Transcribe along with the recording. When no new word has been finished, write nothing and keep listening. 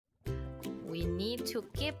we need to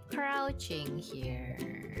keep crouching here.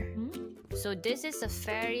 So this is a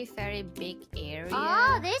very, very big area.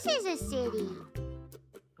 Oh, this is a city.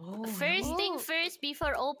 Oh, first thing first,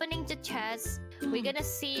 before opening the chest, we're gonna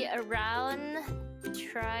see around.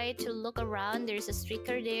 Try to look around. There's a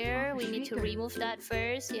streaker there. We need to remove that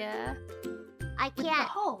first. Yeah. I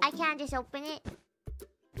can't just open it.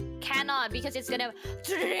 Cannot, because it's gonna.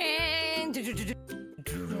 It'll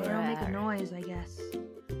make a noise, I guess.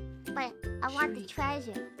 But I want the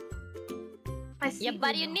treasure. Yeah,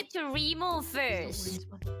 but you need to remove first.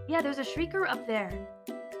 Yeah, there's a shrieker up there.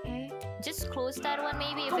 Okay. Just close that one,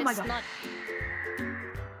 maybe, if it's not.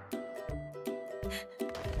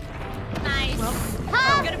 Nice.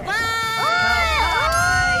 Well, goodbye.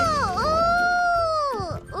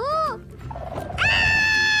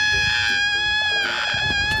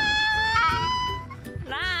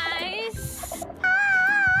 Nice.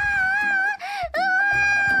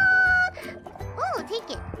 Oh, take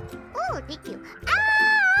it. Oh, thank you.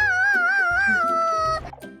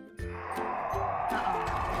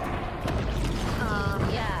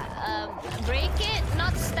 Yeah. Break it,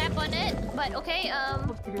 not step on it. But okay.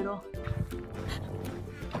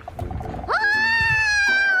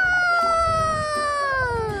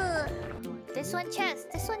 This one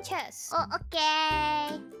chest. This one chest. Oh,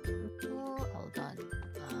 okay. Hold on.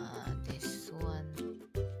 This one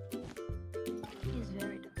is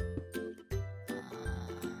very dark.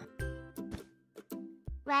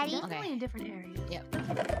 Ready? Definitely in different areas. Yep.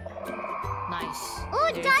 Nice.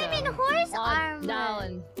 Oh, diamond horse armor.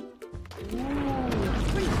 Down.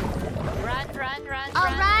 Run, run, run, oh,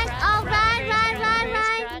 run,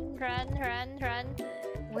 run, run.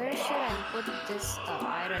 Where should I put this stuff?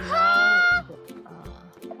 I don't know.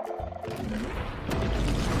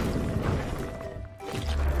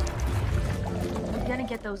 We're gonna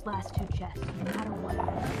get those last two chests, no matter what.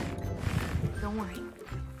 Don't worry.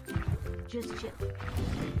 Just chill.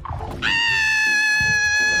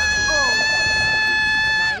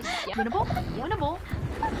 Nice. Yeah. Winnable? Winnable.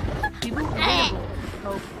 Biboo, winnable.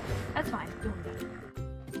 Oh, that's fine. Don't worry about it.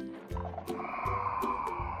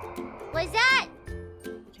 What's that?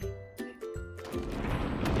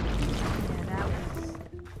 Yeah, that was...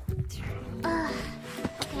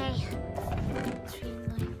 Okay.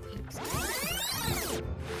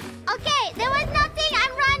 Okay, there was nothing.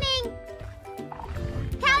 I'm running.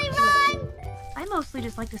 Callie, run! I mostly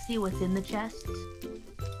just like to see what's in the chests.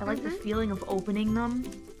 I like the feeling of opening them.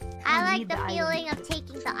 I like the feeling of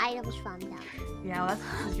taking the items from them. Yeah, well, that's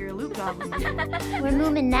because you're a loot goblin. We're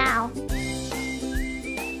moving now.